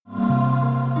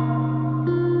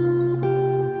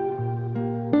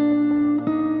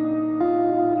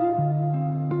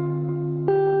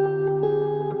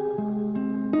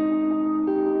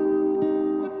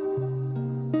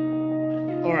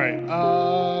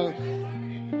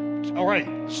All right,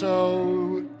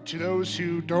 so to those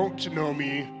who don't know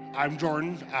me, I'm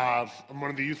Jordan. I'm one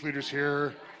of the youth leaders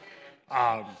here.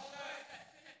 How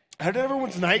did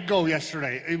everyone's night go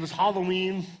yesterday? It was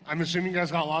Halloween. I'm assuming you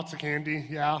guys got lots of candy,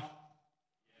 yeah?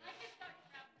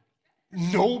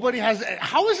 Nobody has.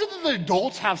 How is it that the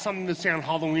adults have something to say on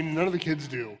Halloween and none of the kids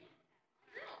do?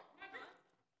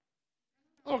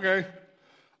 Okay.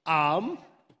 Yeah.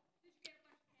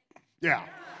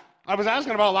 I was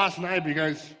asking about last night, but you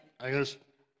guys, I guess,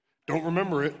 don't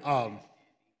remember it.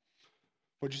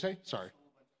 What'd you say? Sorry.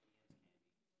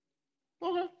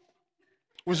 Okay.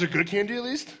 Was it good candy at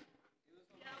least?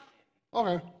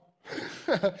 Okay.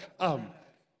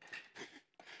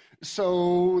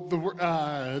 So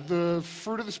the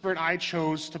fruit of the Spirit I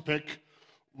chose to pick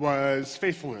was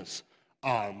faithfulness.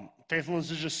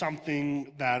 Faithfulness is just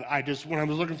something that when I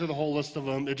was looking through the whole list of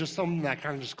them, it's just something that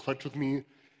kind of just clicked with me,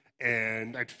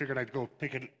 and I figured I'd go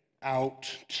pick it out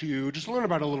to just learn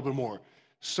about it a little bit more.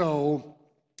 So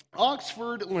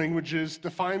Oxford Languages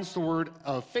defines the word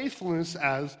of faithfulness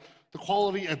as the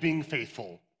quality of being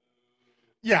faithful.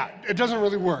 Yeah, it doesn't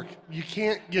really work. You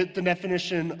can't get the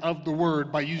definition of the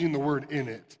word by using the word in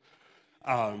it.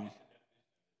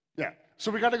 So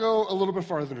we got to go a little bit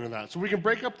farther than that. So we can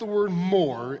break up the word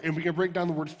more, and we can break down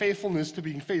the word faithfulness to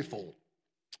being faithful.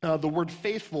 The word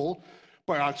faithful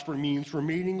by Oxford means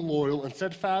remaining loyal and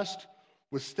steadfast,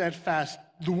 with steadfast,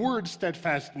 the word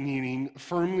steadfast meaning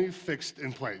firmly fixed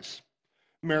in place.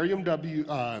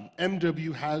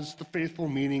 MW has the faithful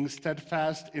meaning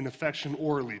steadfast in affection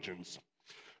or allegiance.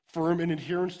 Firm in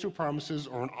adherence to promises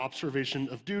or an observation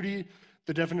of duty.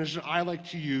 The definition I like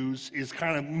to use is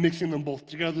kind of mixing them both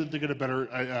together to get a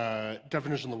better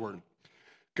definition of the word.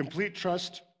 Complete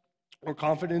trust or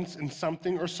confidence in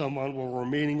something or someone while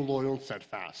remaining loyal and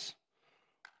steadfast.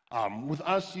 With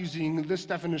us using this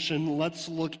definition, let's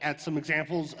look at some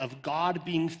examples of God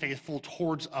being faithful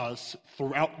towards us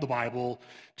throughout the Bible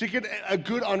to get a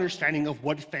good understanding of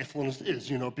what faithfulness is,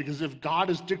 because if God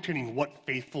is dictating what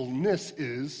faithfulness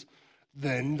is,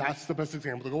 then that's the best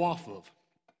example to go off of.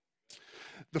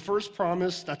 The first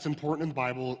promise that's important in the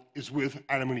Bible is with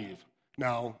Adam and Eve.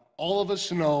 Now, all of us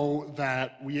know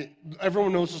that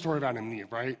everyone knows the story of Adam and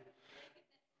Eve, right?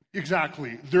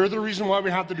 Exactly. They're the reason why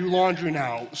we have to do laundry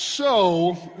now.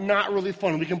 So, not really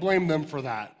fun. We can blame them for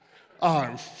that.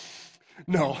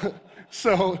 No.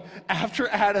 So, after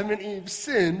Adam and Eve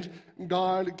sinned,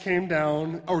 God came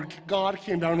down in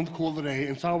the cool of the day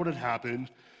and saw what had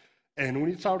happened. And when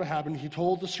he saw what had happened, he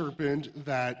told the serpent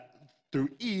that through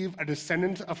Eve, a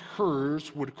descendant of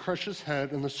hers would crush his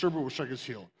head and the serpent would strike his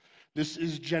heel. This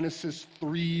is Genesis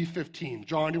 3:15.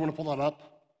 John, do you want to pull that up?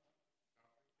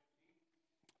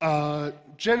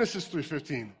 Genesis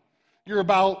 3:15. You're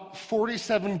about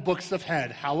 47 books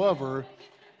ahead. However,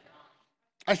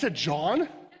 I said John?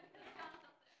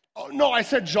 Oh, no, I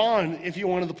said John if you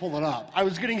wanted to pull it up. I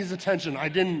was getting his attention. I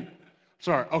didn't.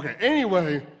 Sorry. Okay.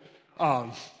 Anyway.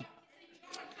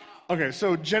 Okay,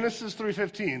 so Genesis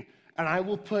 3:15. And I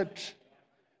will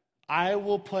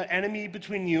put enemy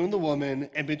between you and the woman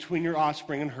and between your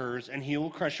offspring and hers, and he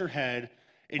will crush your head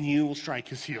and you will strike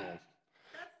his heel.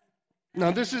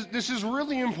 Now, this is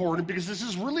really important because this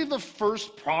is really the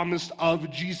first promise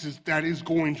of Jesus that is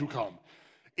going to come.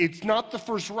 It's not the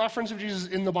first reference of Jesus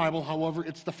in the Bible, however,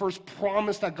 it's the first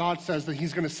promise that God says that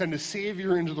he's going to send a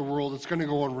Savior into the world that's going to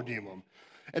go and redeem them.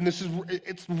 And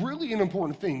it's really an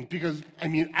important thing because,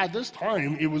 at this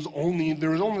time, there was only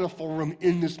the forum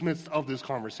in this midst of this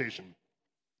conversation.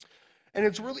 And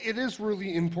it is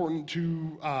really important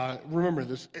to remember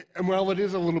this. And while it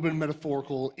is a little bit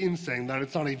metaphorical in saying that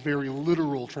it's not a very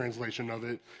literal translation of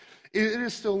it, it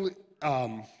is still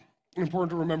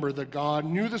important to remember that God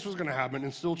knew this was going to happen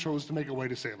and still chose to make a way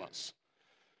to save us.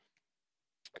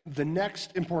 The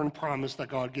next important promise that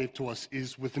God gave to us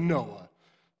is with Noah.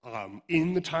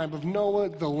 In the time of Noah,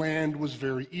 the land was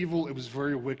very evil. It was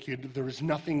very wicked. There was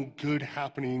nothing good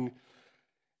happening.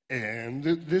 And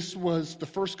this was the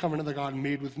first covenant that God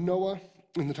made with Noah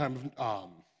in the time of,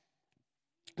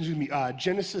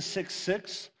 Genesis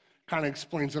 6:6 kind of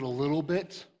explains it a little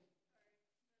bit.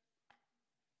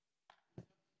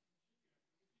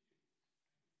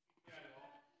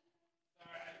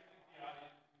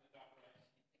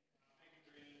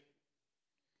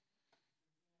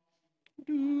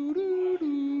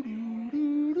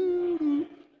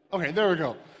 Okay, there we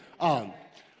go.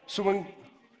 So when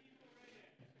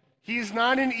he's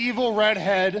not an evil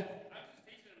redhead,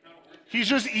 he's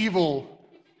just evil.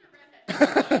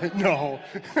 No.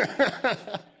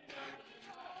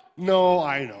 No,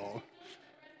 I know.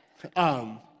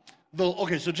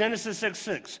 So Genesis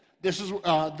 6:6. This is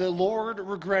the Lord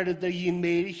regretted that he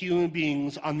made human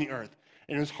beings on the earth,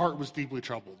 and his heart was deeply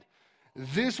troubled.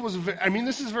 This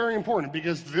is very important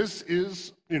because this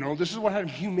is what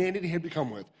humanity had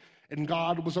become with, and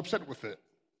God was upset with it.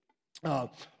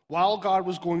 While God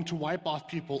was going to wipe off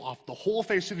people off the whole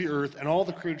face of the earth and all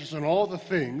the creatures and all the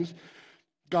things,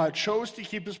 God chose to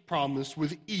keep his promise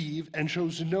with Eve and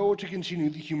chose Noah to continue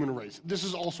the human race. This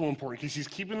is also important because he's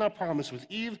keeping that promise with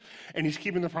Eve, and he's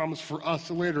keeping the promise for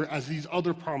us later as these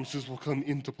other promises will come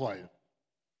into play.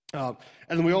 And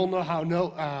then we all know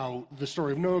how the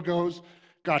story of Noah goes.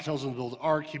 God tells him to build an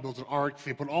ark. He builds an ark.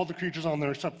 They put all the creatures on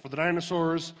there except for the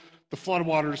dinosaurs. The flood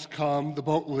waters come. The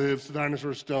boat lives. The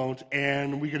dinosaurs don't.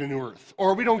 And we get a new earth.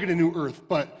 Or we don't get a new earth,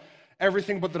 but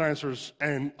everything but the dinosaurs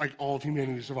and all of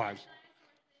humanity survives.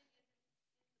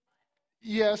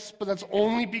 Yes, but that's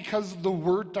only because the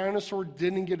word dinosaur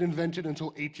didn't get invented until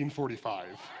 1845.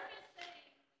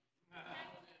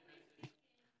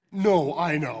 No,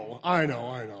 I know.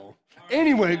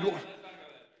 Anyway,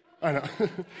 I know.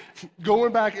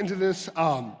 Going back into this,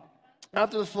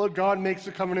 after the flood, God makes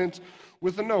a covenant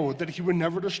with Noah that he would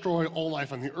never destroy all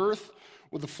life on the earth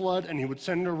with a flood, and he would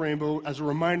send a rainbow as a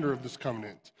reminder of this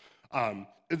covenant.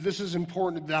 This is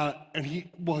important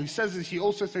he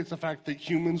also states the fact that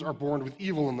humans are born with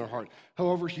evil in their heart.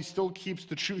 However, he still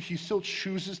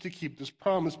chooses to keep this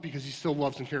promise because he still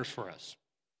loves and cares for us.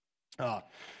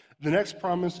 The next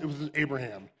promise, it was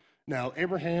Abraham. Now,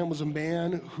 Abraham was a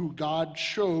man who God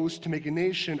chose to make a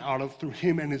nation out of through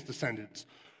him and his descendants.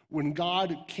 When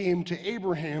God came to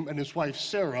Abraham and his wife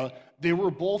Sarah, they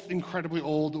were both incredibly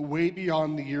old, way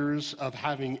beyond the years of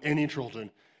having any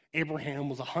children. Abraham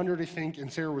was 100, I think,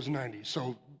 and Sarah was 90.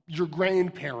 So your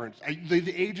grandparents,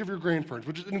 the age of your grandparents,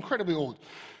 which is incredibly old.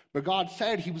 But God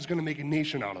said he was going to make a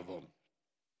nation out of them.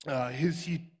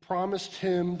 He promised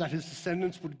him that his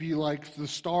descendants would be like the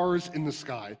stars in the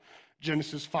sky.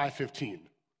 Genesis 5:15.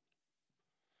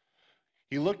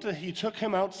 He took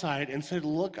him outside and said,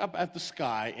 "Look up at the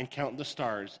sky and count the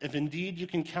stars. If indeed you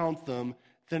can count them,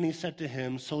 then he said to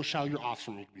him, so shall your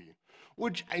offspring be."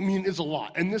 Which, is a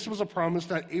lot. And this was a promise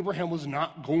that Abraham was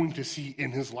not going to see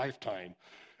in his lifetime.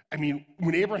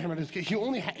 When Abraham had his kid,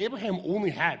 Abraham only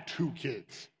had 2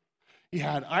 kids. He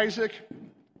had Isaac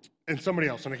and somebody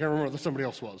else, and I can't remember what somebody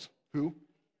else was. Who?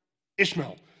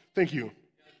 Ishmael. Thank you.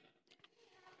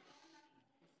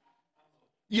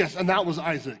 Yes, and that was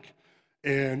Isaac.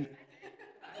 And,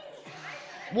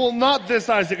 well, not this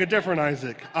Isaac, a different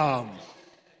Isaac.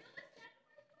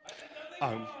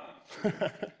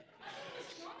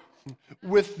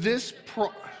 With this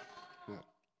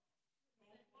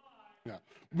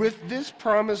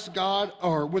promise,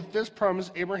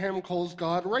 Abraham calls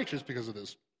God righteous because of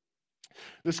this.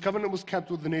 This covenant was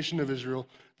kept with the nation of Israel,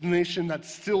 the nation that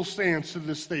still stands to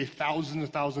this day, thousands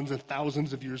and thousands and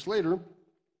thousands of years later.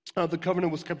 The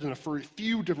covenant was kept in a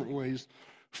few different ways.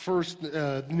 First,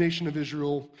 the nation of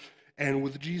Israel, and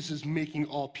with Jesus making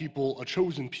all people a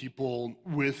chosen people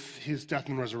with his death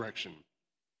and resurrection.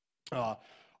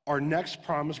 Our next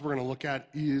promise we're going to look at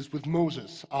is with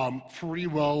Moses. Pretty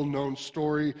well-known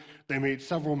story. They made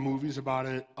several movies about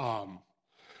it.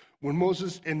 When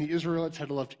Moses and the Israelites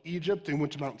had left Egypt, they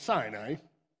went to Mount Sinai,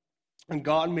 and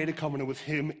God made a covenant with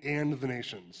him and the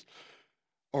nations,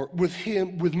 or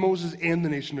with Moses and the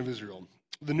nation of Israel.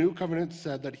 The new covenant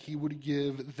said that he would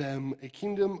give them a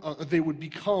kingdom, they would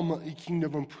become a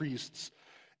kingdom of priests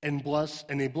and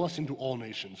a blessing to all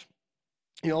nations.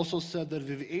 He also said that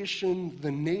if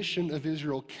the nation of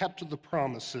Israel kept the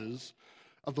promises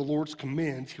of the Lord's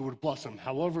commands, he would bless them.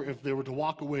 However, if they were to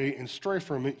walk away and stray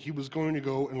from it, he was going to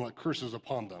go and let curses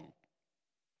upon them.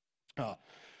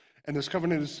 And this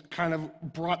covenant is kind of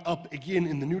brought up again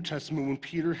in the New Testament when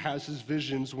Peter has his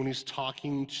visions when he's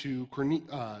talking to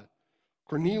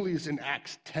Cornelius in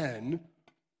Acts 10.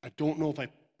 I don't know if I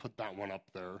put that one up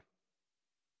there.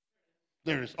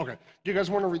 There it is. Okay. Do you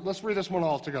guys want to read? Let's read this one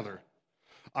all together.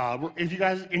 If you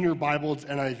guys, in your Bible, it's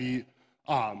NIV.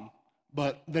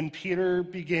 But then Peter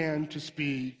began to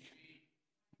speak.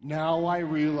 Now I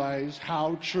realize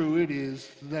how true it is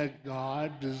that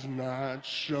God does not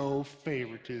show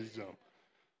favoritism.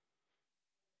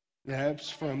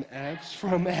 That's from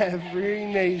every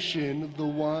nation, the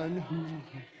one who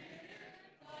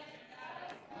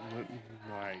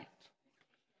right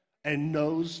and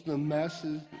knows the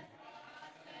message.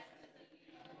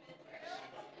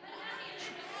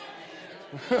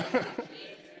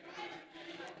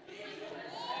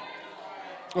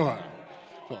 All right.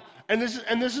 Cool. And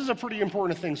this is a pretty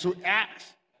important thing. So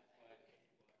Acts.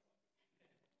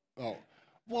 Oh,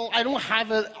 well, I don't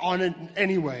have it on it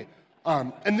anyway.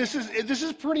 And this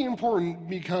is pretty important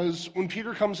because when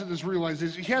Peter comes to this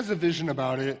realization, he has a vision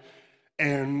about it,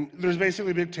 and there's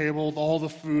basically a big table with all the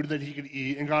food that he could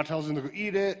eat, and God tells him to go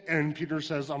eat it, and Peter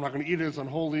says, I'm not going to eat it, it's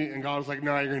unholy, and God is like,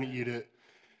 no, you're going to eat it.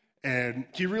 And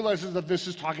he realizes that this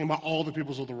is talking about all the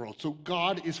peoples of the world. So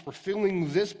God is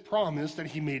fulfilling this promise that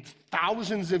he made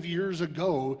thousands of years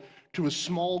ago to a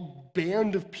small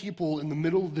band of people in the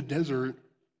middle of the desert,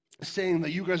 saying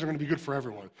that you guys are going to be good for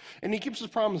everyone. And he keeps his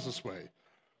promise this way.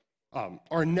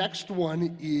 Our next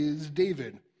one is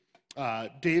David.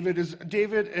 David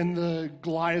and the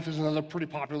Goliath is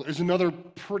another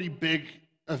pretty big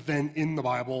event in the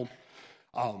Bible.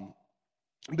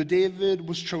 But David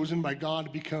was chosen by God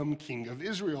to become king of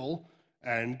Israel,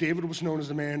 and David was known as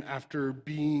a man after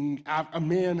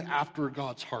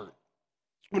God's heart,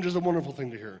 which is a wonderful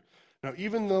thing to hear. Now,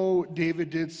 even though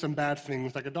David did some bad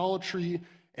things like idolatry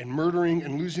and murdering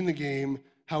and losing the game,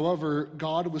 however,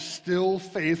 God was still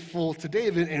faithful to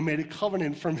David and made a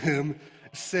covenant from him,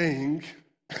 saying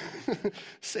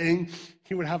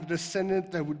he would have a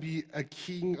descendant that would be a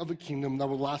king of a kingdom that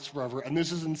would last forever. And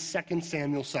this is in 2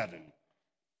 Samuel 7.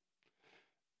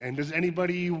 And does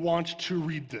anybody want to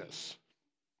read this?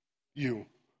 You.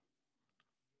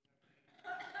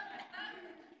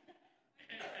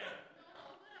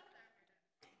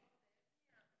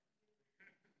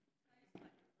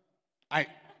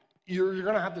 You're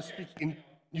going to have to speak in,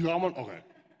 you all want, okay.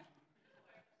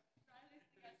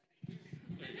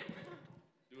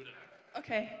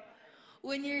 Okay.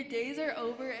 When your days are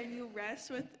over and you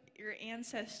rest with your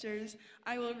ancestors,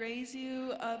 I will raise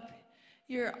you up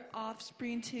your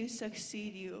offspring to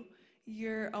succeed you,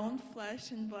 your own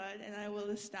flesh and blood, and I will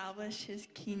establish his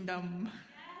kingdom.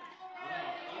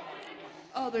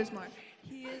 Oh, there's more.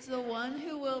 He is the one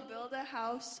who will build a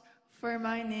house for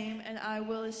my name, and I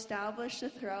will establish the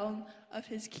throne of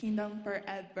his kingdom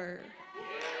forever.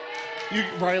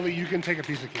 Riley, you can take a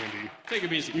piece of candy. Take a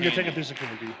piece of candy. You can take a piece of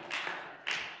candy.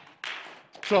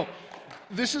 So,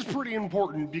 this is pretty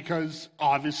important because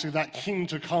obviously that king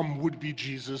to come would be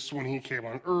Jesus when he came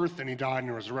on earth and he died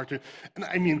and resurrected. And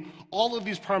I mean, all of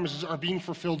these promises are being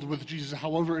fulfilled with Jesus.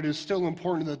 However, it is still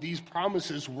important that these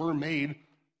promises were made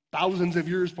thousands of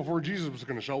years before Jesus was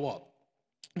going to show up.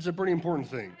 It's a pretty important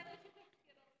thing.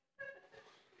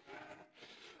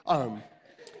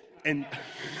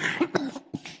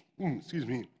 Excuse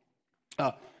me.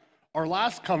 Our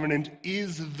last covenant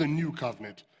is the new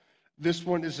covenant. This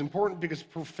one is important because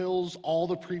it fulfills all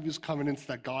the previous covenants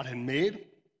that God had made.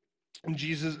 And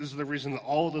Jesus is the reason that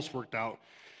all of this worked out.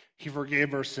 He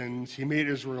forgave our sins. He made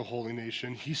Israel a holy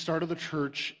nation. He started the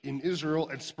church in Israel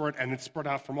and it spread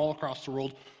out from all across the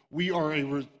world. We are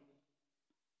a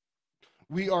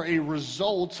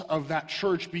result of that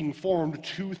church being formed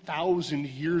 2,000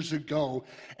 years ago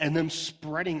and them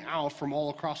spreading out from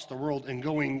all across the world and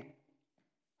going.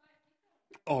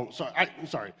 And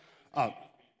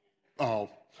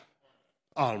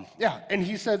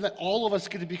he said that all of us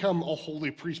get to become a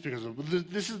holy priest because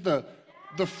of this. Is the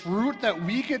fruit that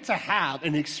we get to have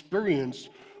and experience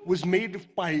were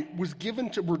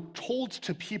told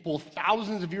to people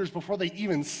thousands of years before they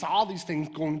even saw these things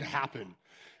going to happen.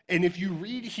 And if you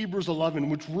read Hebrews 11,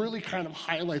 which really kind of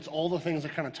highlights all the things I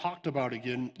kind of talked about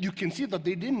again, you can see that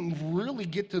they didn't really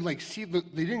get to they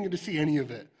didn't get to see any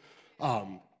of it.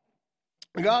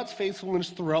 God's faithfulness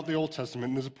throughout the Old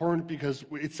Testament is important because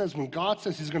it says when God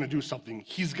says he's going to do something,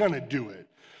 he's going to do it.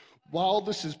 While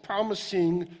this is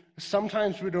promising,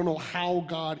 sometimes we don't know how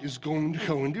God is going to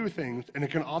go and do things, and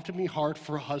it can often be hard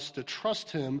for us to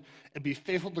trust him and be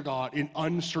faithful to God in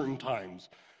uncertain times.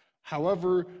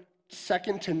 However, 2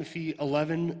 Timothy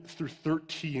 11 through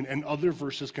 13 and other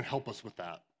verses can help us with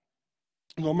that.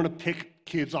 So I'm going to pick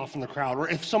kids off in the crowd, or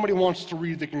if somebody wants to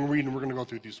read, they can read, and we're going to go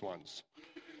through these ones.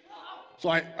 So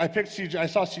I picked CJ. I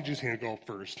saw CJ's hand go up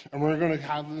first, and we're going to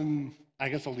have them. I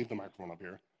guess I'll leave the microphone up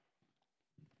here.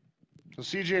 So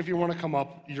CJ, if you want to come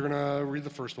up, you're going to read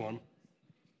the first one.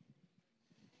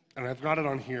 And I've got it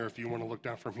on here if you want to look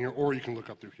down from here, or you can look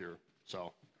up through here.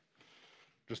 So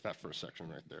just that first section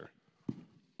right there.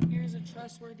 Here's a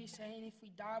trustworthy saying: if we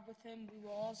die with him, we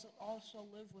will also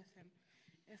live with him.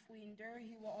 If we endure,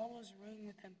 he will always reign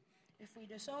with him. If we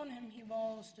disown him, he will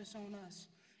always disown us.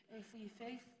 If we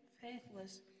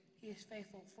faithless, he is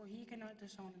faithful, for he cannot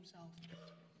disown himself.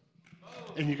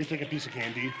 And you can take a piece of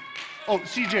candy. Oh,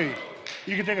 CJ,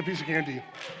 you can take a piece of candy.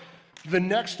 The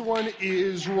next one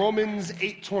is Romans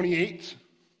 8:28.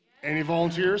 Any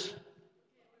volunteers?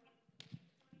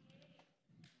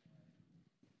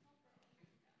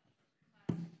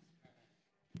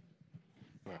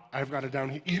 I've got it down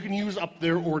here. You can use up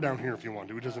there or down here if you want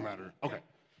to. It doesn't matter. Okay.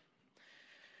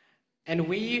 And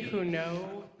we who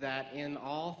know that in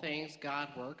all things God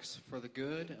works for the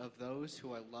good of those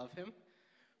who love him,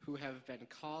 who have been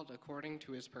called according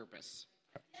to his purpose.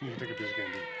 You can take a piece of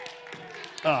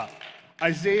candy.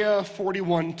 Isaiah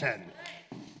 41:10.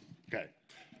 Okay.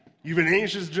 You've been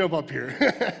anxious to jump up here.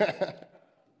 Okay.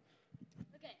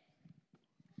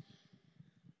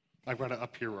 I've got it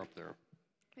up here or up there.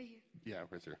 Right here. Yeah,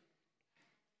 right there.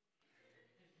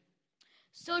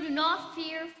 So do not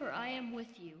fear, for I am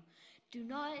with you. Do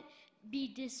not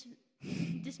be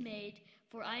dismayed,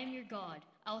 for I am your God.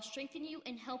 I will strengthen you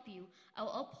and help you. I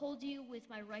will uphold you with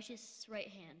my righteous right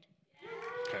hand.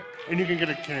 Okay. And you can get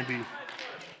a candy.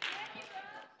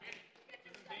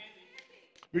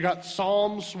 We got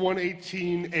Psalms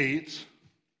 118:8.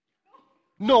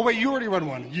 No, wait, you already read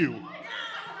one. You.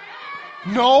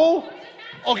 No?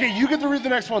 Okay, you get to read the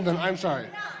next one then. I'm sorry.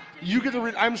 You get to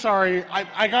read. I'm sorry.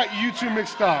 I got you two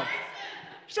mixed up.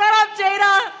 Shut up,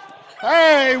 Jada!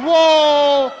 Hey,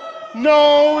 whoa!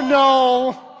 No.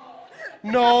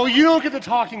 No, you don't get the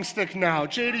talking stick now.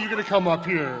 Jada, you're going to come up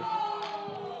here.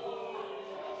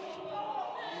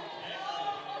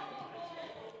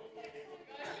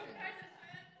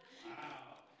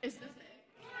 Is this it?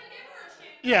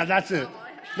 Yeah, that's it.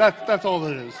 That's all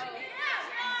it is.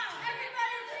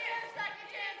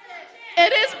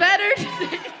 It is better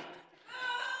to...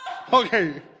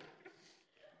 Okay.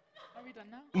 Are we done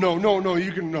now? No,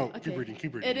 you can, no. Okay. Keep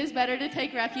reading. It is better to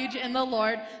take refuge in the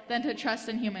Lord than to trust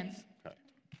in humans.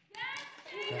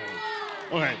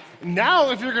 Okay, now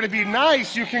if you're going to be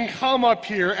nice, you can come up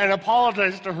here and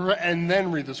apologize to her and then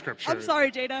read the scripture. I'm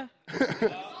sorry, Jada.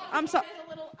 I'm sorry.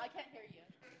 I can't hear you.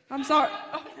 I'm sorry.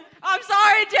 I'm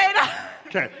sorry, Jada.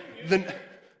 Okay, then...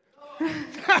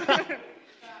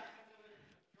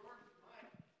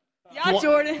 Yeah,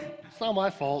 Jordan. It's not my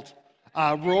fault.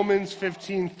 Romans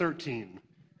 15:13.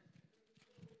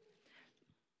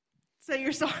 Say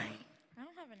you're sorry. I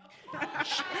don't have any.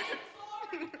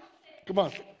 Come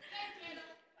on.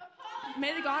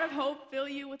 May the God of hope fill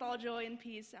you with all joy and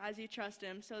peace as you trust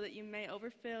him, so that you may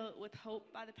overfill with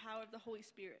hope by the power of the Holy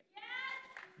Spirit.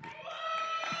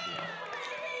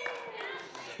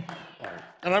 All right.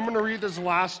 And I'm going to read this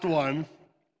last one.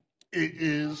 It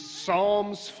is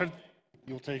Psalms 50.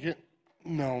 You'll take it?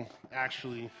 No,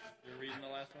 actually. You're reading the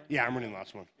last one? Yeah, I'm reading the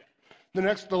last one. The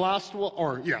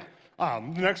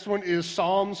next one is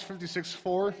Psalms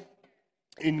 56:4.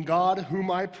 In God whom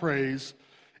I praise,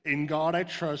 in God I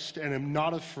trust and am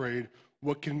not afraid.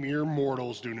 What can mere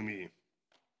mortals do to me?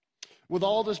 With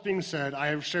all this being said, I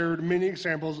have shared many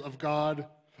examples of God.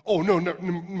 Oh, no,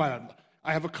 my bad.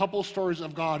 I have a couple stories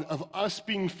of God, of us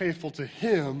being faithful to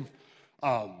him.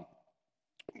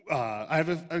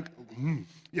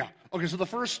 Okay, so the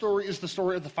first story is the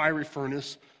story of the fiery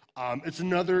furnace. It's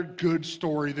another good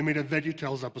story. They made a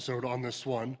VeggieTales episode on this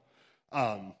one.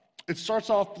 It starts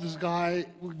off with this guy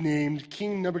named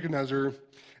King Nebuchadnezzar,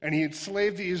 and he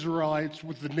enslaved the Israelites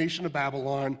with the nation of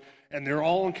Babylon, and they're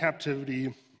all in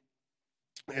captivity.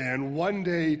 And one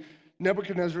day,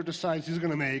 Nebuchadnezzar decides he's going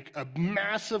to make a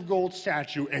massive gold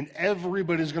statue, and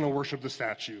everybody's going to worship the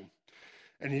statue.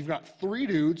 And you've got three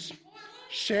dudes,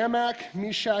 Shadrach,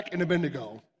 Meshach, and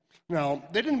Abednego. Now,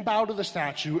 they didn't bow to the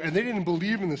statue, and they didn't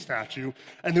believe in the statue,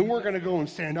 and they weren't going to go and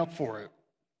stand up for it.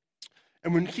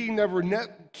 And when King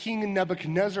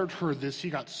Nebuchadnezzar heard this,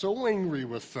 he got so angry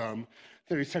with them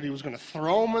that he said he was going to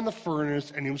throw them in the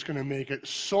furnace, and he was going to make it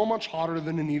so much hotter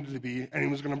than it needed to be, and he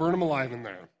was going to burn them alive in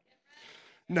there.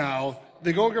 Now,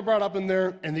 they go get brought up in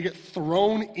there, and they get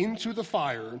thrown into the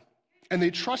fire, and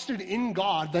they trusted in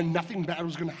God that nothing bad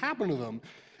was going to happen to them.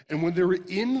 And when they were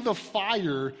in the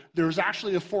fire, there was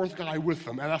actually a fourth guy with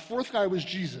them, and that fourth guy was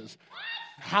Jesus.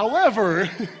 However,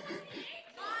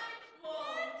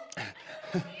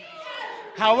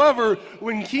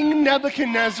 when King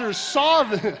Nebuchadnezzar saw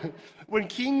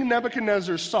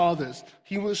this,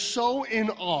 he was so in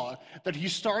awe that he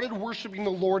started worshiping the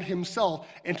Lord himself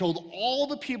and told all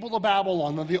the people of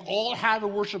Babylon that they all had to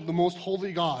worship the most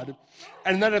holy God,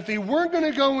 and that if they weren't going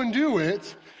to go and do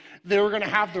it, they were going to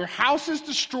have their houses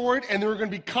destroyed and they were going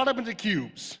to be cut up into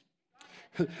cubes.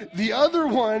 The other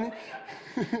one,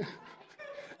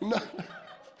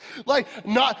 that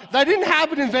didn't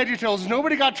happen in VeggieTales.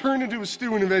 Nobody got turned into a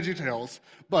stew in VeggieTales,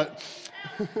 but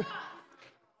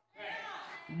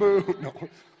boo, no.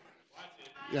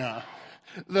 Yeah.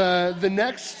 The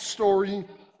next story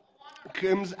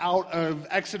comes out of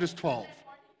Exodus 12.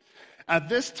 At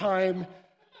this time,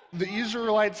 the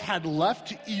Israelites had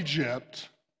left Egypt,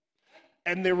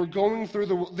 and they weren't going through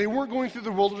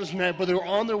the wilderness yet, but they were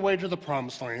on their way to the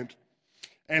promised land.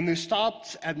 And they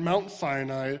stopped at Mount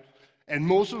Sinai, and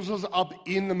Moses was up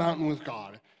in the mountain with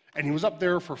God. And he was up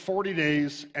there for 40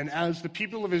 days, and as the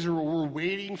people of Israel were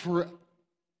waiting for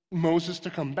Moses to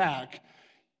come back,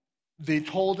 they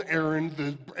told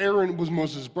Aaron, Aaron was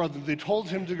Moses' brother, they told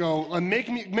him to go,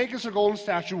 make us a golden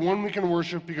statue, one we can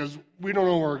worship, because we don't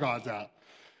know where our God's at.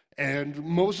 And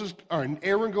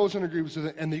Aaron goes and agrees with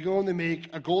it, and they go and they make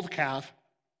a gold calf,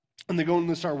 and they go and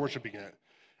they start worshiping it.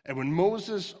 And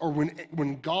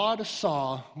when God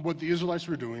saw what the Israelites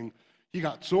were doing, he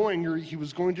got so angry, he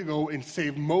was going to go and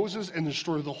save Moses and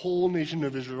destroy the whole nation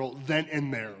of Israel then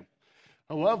and there.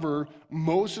 However,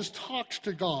 Moses talked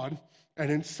to God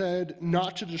and said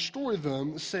not to destroy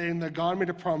them, saying that God made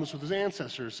a promise with his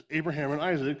ancestors, Abraham and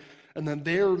Isaac, and that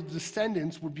their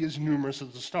descendants would be as numerous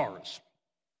as the stars.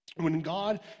 When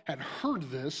God had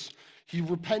heard this, he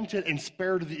repented and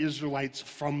spared the Israelites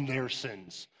from their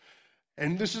sins.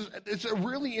 And it's a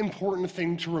really important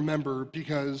thing to remember,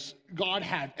 because God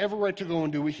had every right to go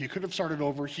and do it. He could have started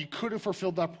over. He could have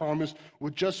fulfilled that promise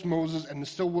with just Moses, and it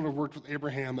still would have worked with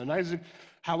Abraham and Isaac.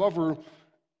 However,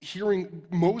 hearing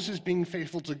Moses being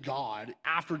faithful to God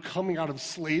after coming out of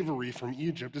slavery from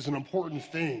Egypt is an important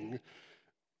thing,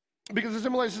 because it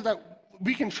symbolizes that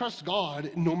we can trust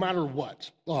God no matter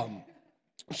what.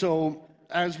 So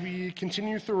as we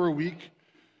continue through our week,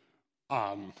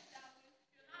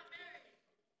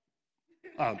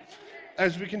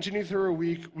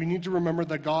 we need to remember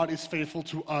that God is faithful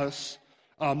to us,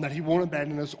 that he won't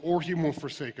abandon us or he won't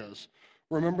forsake us.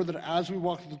 Remember that as we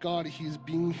walk with God, he's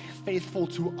being faithful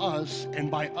to us,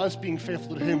 and by us being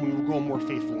faithful to him, we will grow more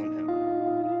faithful in him.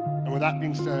 And with that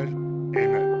being said,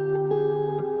 amen.